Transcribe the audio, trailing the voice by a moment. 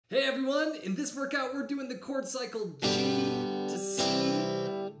Hey everyone, in this workout we're doing the chord cycle G to C,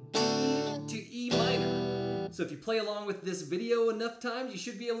 D to E minor. So if you play along with this video enough times, you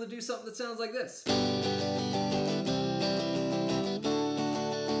should be able to do something that sounds like this.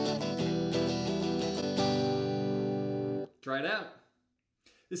 Try it out.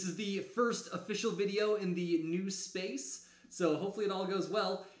 This is the first official video in the new space, so hopefully it all goes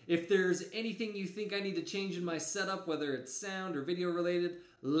well. If there's anything you think I need to change in my setup, whether it's sound or video related,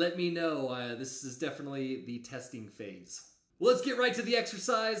 let me know. This is definitely the testing phase. Well, let's get right to the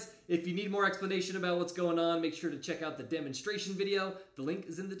exercise. If you need more explanation about what's going on, make sure to check out the demonstration video. The link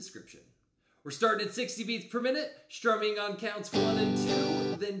is in the description. We're starting at 60 beats per minute, strumming on counts 1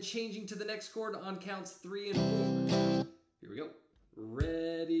 and 2, then changing to the next chord on counts 3 and 4. Here we go.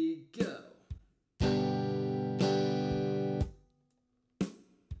 Ready, go.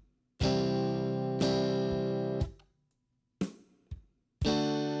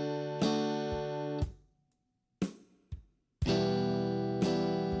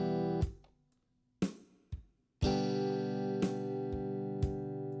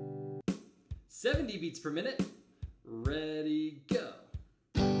 "70 beats per minute, ready, go.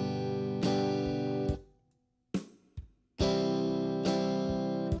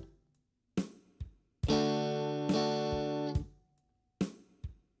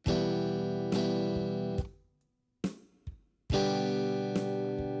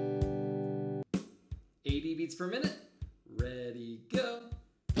 "80 beats per minute, ready, go.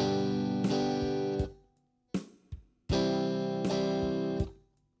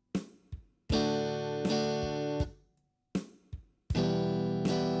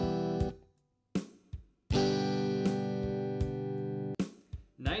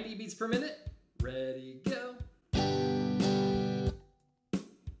 "90 beats per minute, ready, go.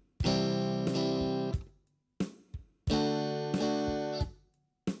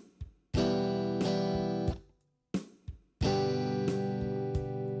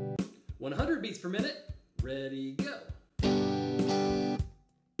 "100 beats per minute, ready, go.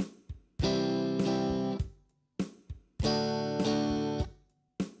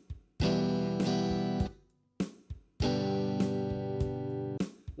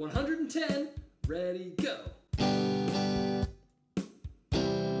 "110, ready, go.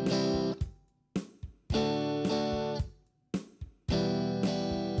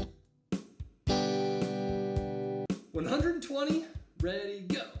 "120, ready,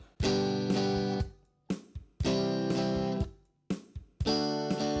 go.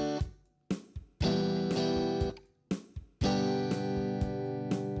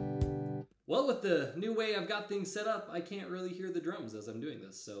 Well, with the new way I've got things set up, I can't really hear the drums as I'm doing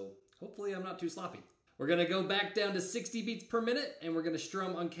this, so hopefully I'm not too sloppy. We're gonna go back down to 60 beats per minute, and we're gonna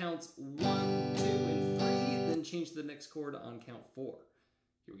strum on counts 1, 2, and 3, then change to the next chord on count 4.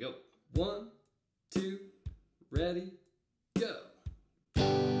 Here we go. 1, 2, ready, go.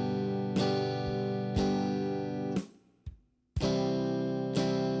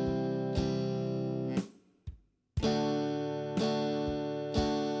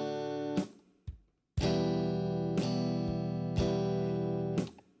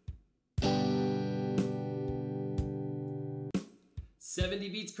 "70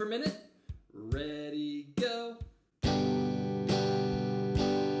 beats per minute, ready, go.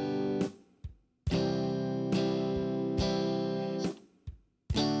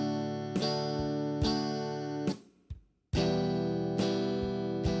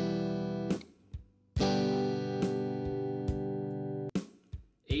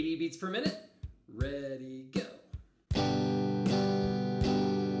 "80 beats per minute, ready, go.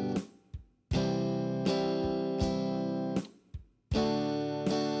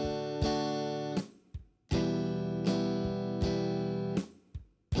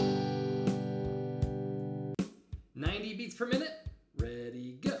 "90 beats per minute,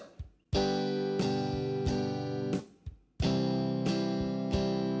 ready, go.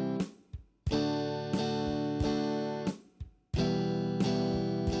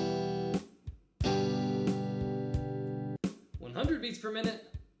 "100 beats per minute,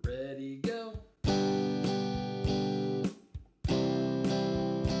 ready, go.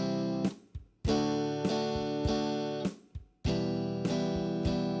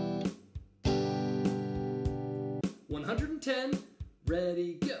 "110,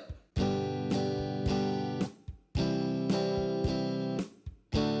 ready, go.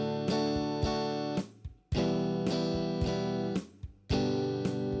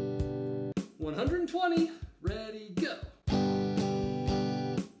 "120, ready, go.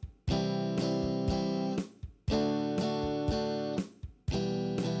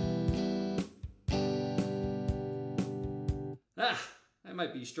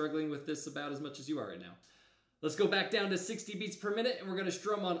 might be struggling with this about as much as you are right now. Let's go back down to 60 beats per minute, and we're going to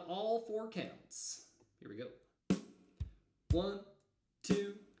strum on all 4 counts. Here we go. 1,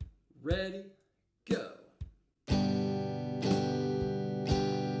 2, ready, go.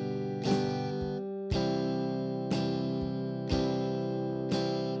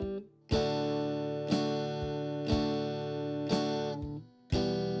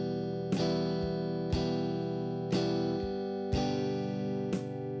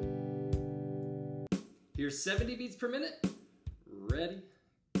 Here's 70 beats per minute. Ready,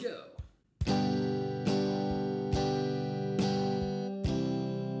 go.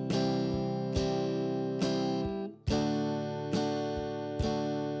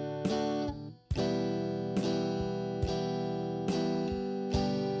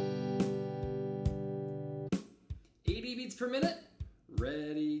 Beats per minute.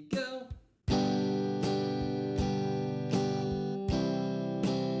 Ready, go.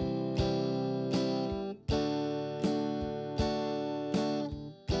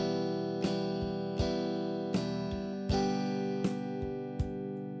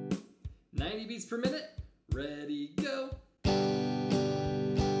 Beats per minute. Ready, go.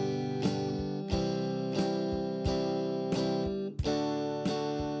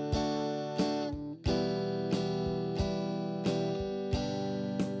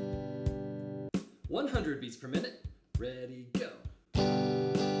 Beats per minute. Ready, go.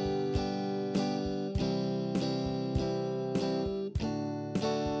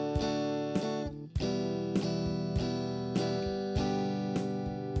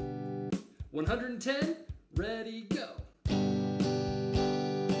 $110. Ready, go.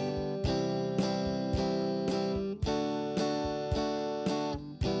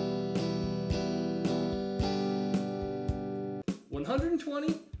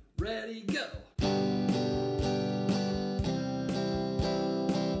 $120. Ready, go.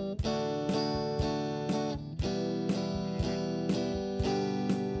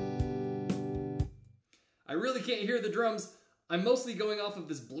 I really can't hear the drums. I'm mostly going off of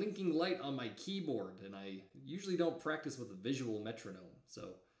this blinking light on my keyboard, and I usually don't practice with a visual metronome, so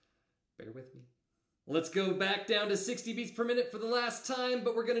bear with me. Let's go back down to 60 beats per minute for the last time,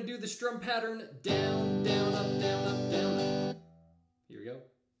 but we're gonna do the strum pattern down, down, up, down, up, down, up. Here we go.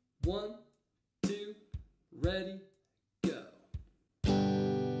 1, 2, ready, go.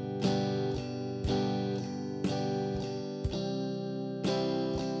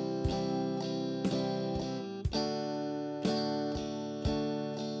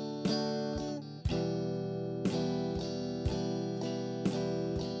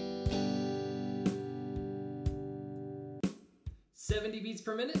 $70 beats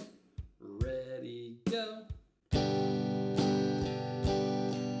per minute. Ready, go.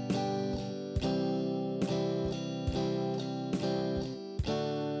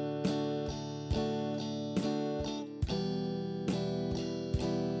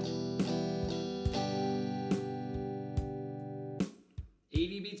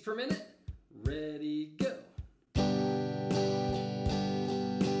 $80 beats per minute. Ready, go.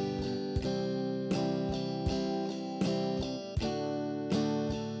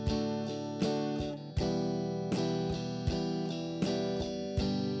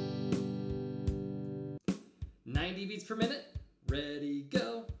 Beats per minute. Ready,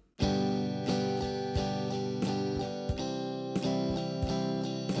 go.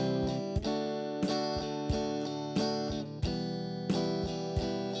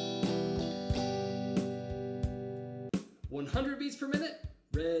 $100 beats per minute.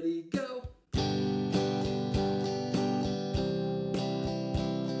 Ready, go.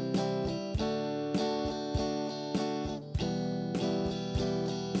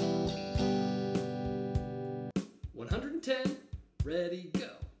 $110. Ready, go.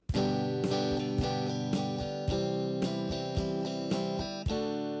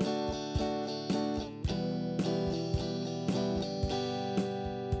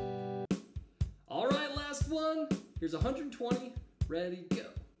 All right, last one. Here's 120. Ready, go.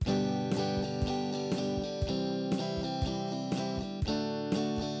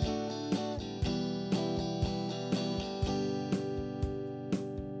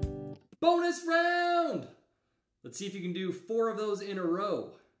 Bonus round! Let's see if you can do 4 of those in a row.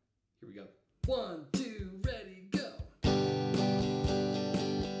 Here we go. 1, 2, ready, go.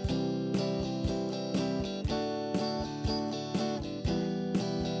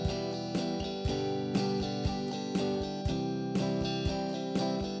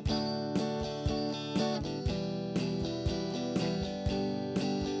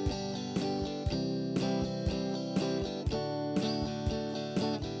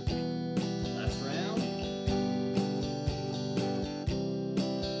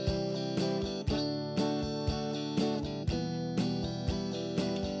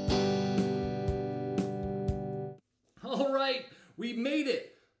 We made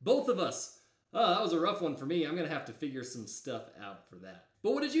it! Both of us. That was a rough one for me. I'm gonna have to figure some stuff out for that.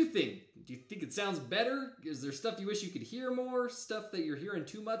 But what did you think? Do you think it sounds better? Is there stuff you wish you could hear more? Stuff that you're hearing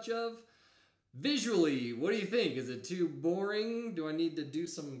too much of? Visually, what do you think? Is it too boring? Do I need to do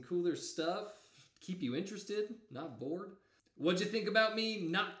some cooler stuff? Keep you interested, not bored? What'd you think about me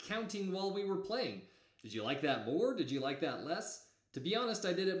not counting while we were playing? Did you like that more? Did you like that less? To be honest,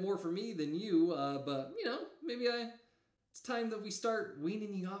 I did it more for me than you, but you know, maybe it's time that we start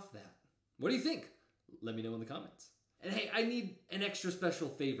weaning you off that. What do you think? Let me know in the comments. And hey, I need an extra special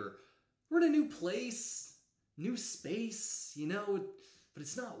favor. We're in a new place, new space, you know, but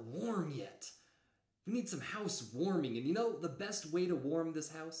it's not warm yet. We need some house warming, and you know the best way to warm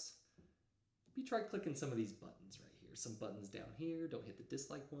this house? Maybe try clicking some of these buttons right here. Some buttons down here. Don't hit the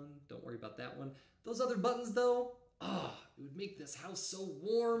dislike one. Don't worry about that one. Those other buttons though, it would make this house so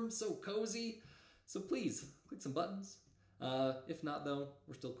warm, so cozy. So please, click some buttons. If not though,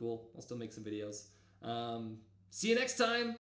 we're still cool. I'll still make some videos. See you next time.